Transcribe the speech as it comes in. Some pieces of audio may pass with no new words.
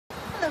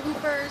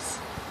hoopers.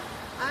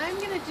 I'm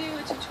going to do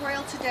a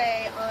tutorial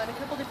today on a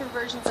couple different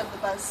versions of the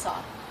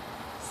Buzzsaw.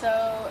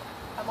 So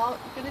I'm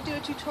going to do a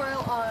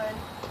tutorial on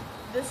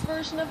this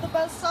version of the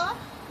Buzzsaw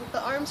with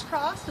the arms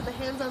crossed and the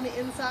hands on the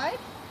inside,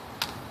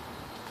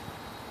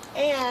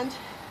 and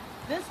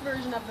this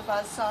version of the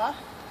Buzzsaw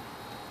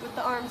with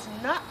the arms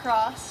not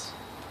crossed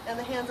and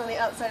the hands on the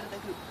outside of the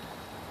hoop.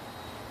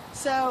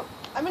 So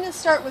I'm going to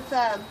start with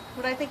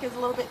what I think is a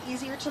little bit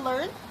easier to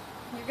learn.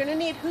 You're going to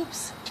need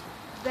hoops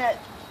that,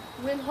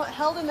 when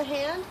held in the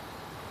hand,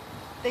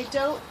 they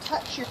don't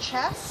touch your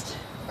chest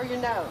or your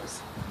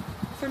nose.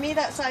 For me,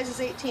 that size is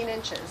 18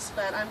 inches,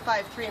 but I'm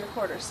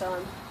 5'3¼ so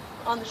I'm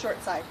on the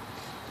short side.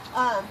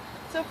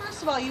 So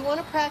first of all, you want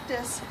to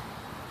practice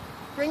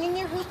bringing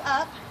your hoop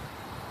up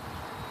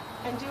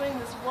and doing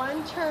this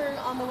one turn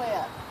on the way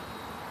up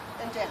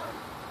and down.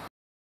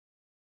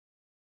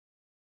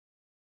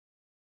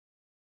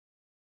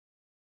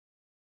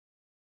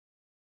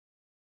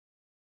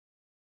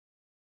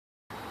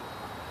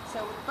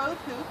 So with both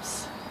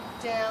hoops,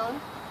 down,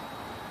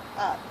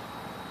 up,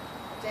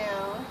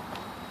 down,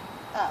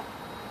 up.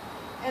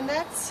 And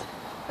that's,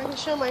 if I can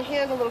show my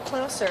hand a little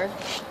closer,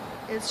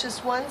 it's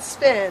just one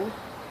spin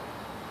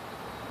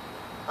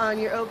on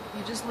your open.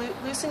 You just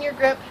loosen your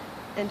grip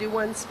and do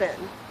one spin.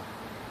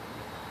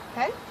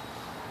 Okay?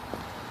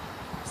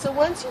 So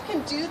once you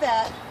can do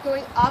that,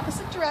 going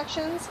opposite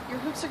directions, your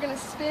hoops are going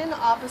to spin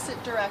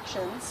opposite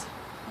directions,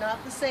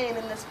 not the same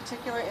in this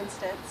particular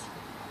instance.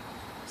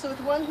 So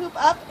with one hoop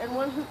up and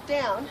one hoop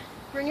down,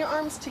 bring your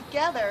arms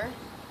together,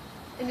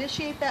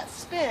 initiate that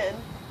spin,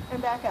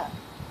 and back up.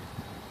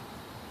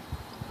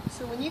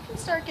 So when you can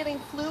start getting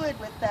fluid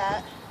with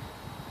that,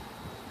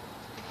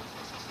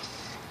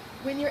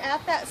 when you're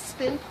at that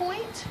spin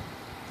point,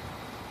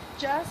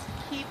 just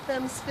keep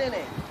them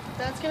spinning.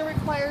 That's going to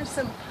require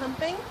some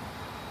pumping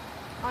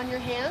on your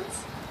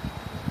hands.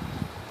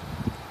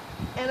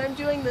 And I'm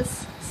doing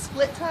this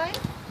split time,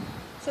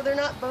 so they're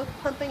not both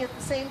pumping at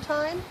the same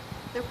time.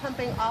 They're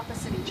pumping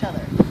opposite each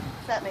other,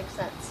 if that makes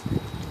sense.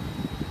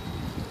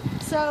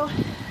 So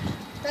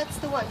that's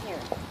the one here.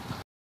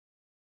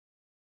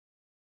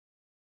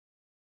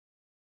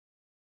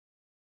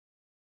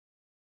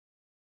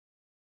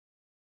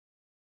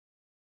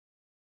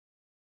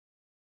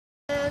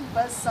 And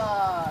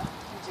Buzzsaw. You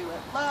can do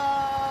it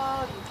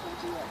low, you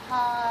can do it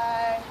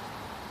high.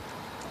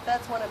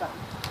 That's one of them.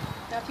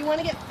 Now if you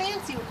want to get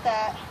fancy with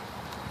that,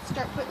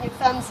 start putting your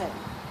thumbs in.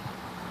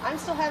 I'm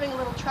still having a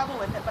little trouble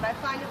with it, but I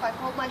find if I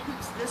hold my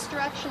hoops this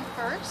direction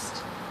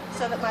first,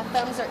 so that my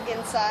thumbs are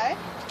inside,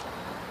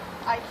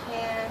 I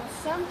can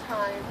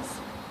sometimes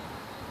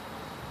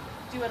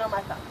do it on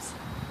my thumbs,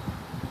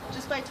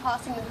 just by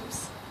tossing the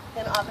hoops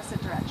in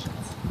opposite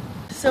directions.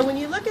 So when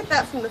you look at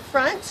that from the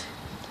front,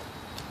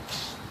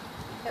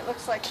 it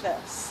looks like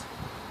this.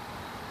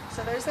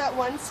 So there's that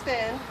one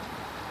spin,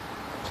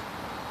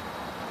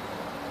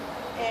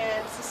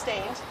 and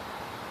sustained,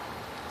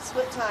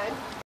 split time.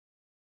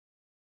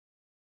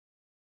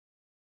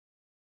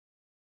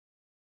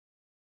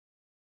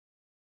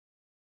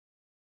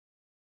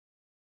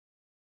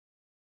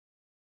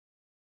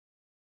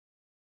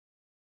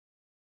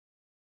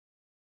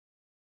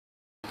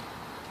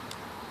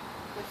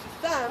 With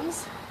your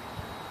thumbs,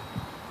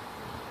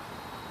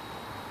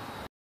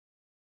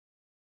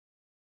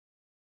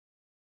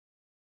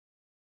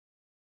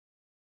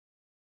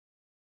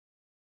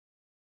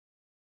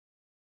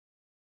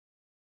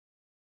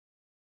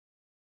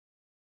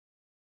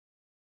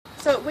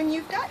 so when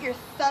you've got your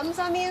thumbs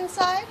on the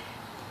inside,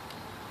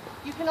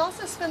 you can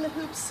also spin the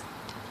hoops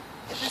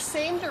in the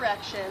same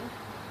direction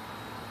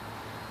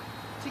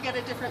to get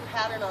a different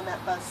pattern on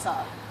that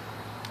Buzzsaw,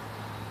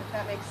 if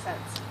that makes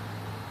sense.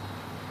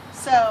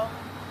 So,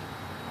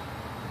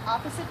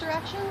 opposite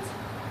directions,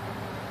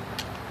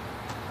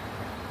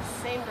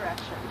 same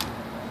direction.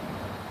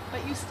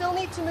 But you still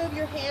need to move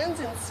your hands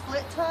in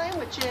split time,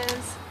 which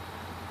is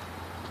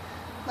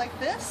like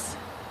this,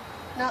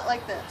 not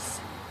like this.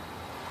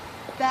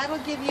 That'll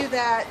give you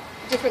that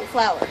different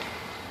flower.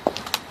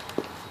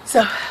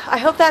 So, I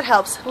hope that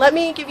helps. Let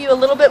me give you a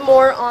little bit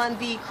more on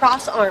the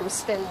cross arm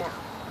spin now.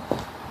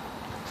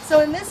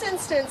 So in this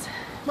instance,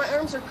 my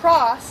arms are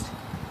crossed,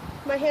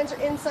 my hands are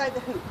inside the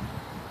hoop.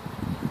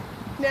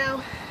 Now,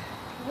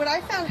 what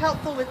I found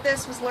helpful with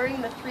this was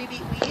learning the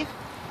 3-beat weave.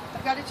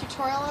 I've got a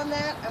tutorial on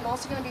that. I'm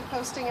also going to be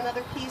posting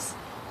another piece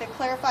that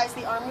clarifies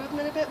the arm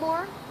movement a bit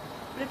more.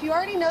 But if you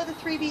already know the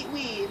 3-beat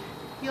weave,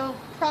 you'll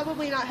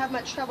probably not have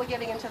much trouble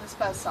getting into this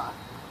Buzzsaw.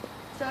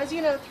 So as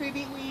you know,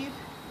 3-beat weave,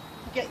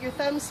 you get your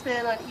thumb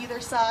spin on either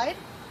side.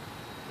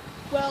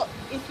 Well,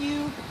 if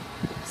you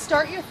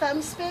start your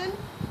thumb spin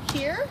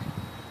here,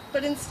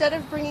 but instead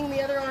of bringing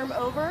the other arm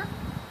over,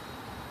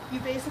 you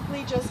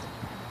basically just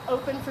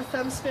open for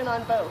thumb spin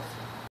on both.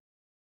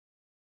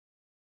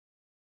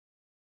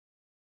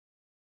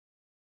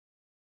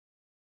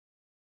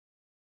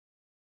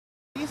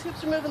 These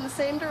hoops are moving the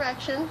same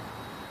direction,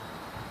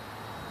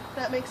 if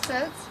that makes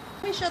sense.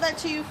 Let me show that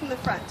to you from the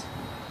front.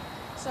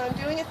 So I'm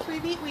doing a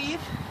 3-beat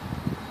weave,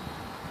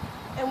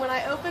 and when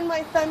I open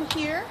my thumb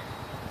here,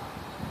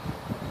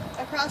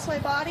 across my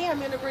body, I'm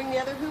going to bring the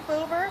other hoop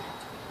over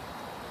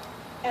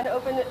and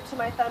open it to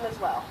my thumb as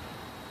well.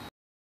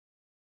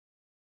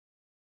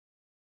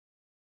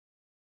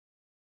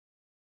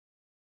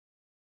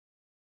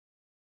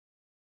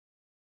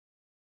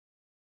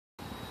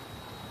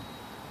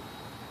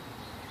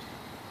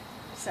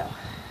 So,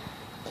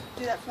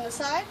 do that from the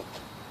side,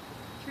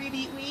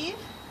 3-beat weave,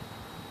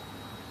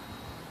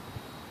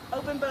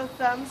 open both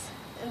thumbs,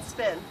 and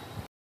spin.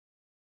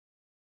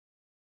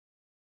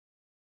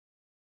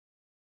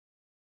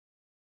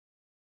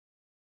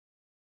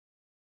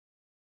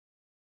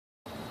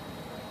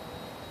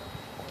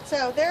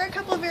 So there are a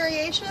couple of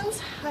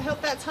variations. I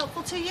hope that's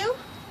helpful to you,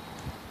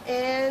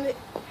 and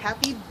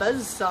happy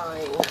buzz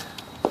sawing.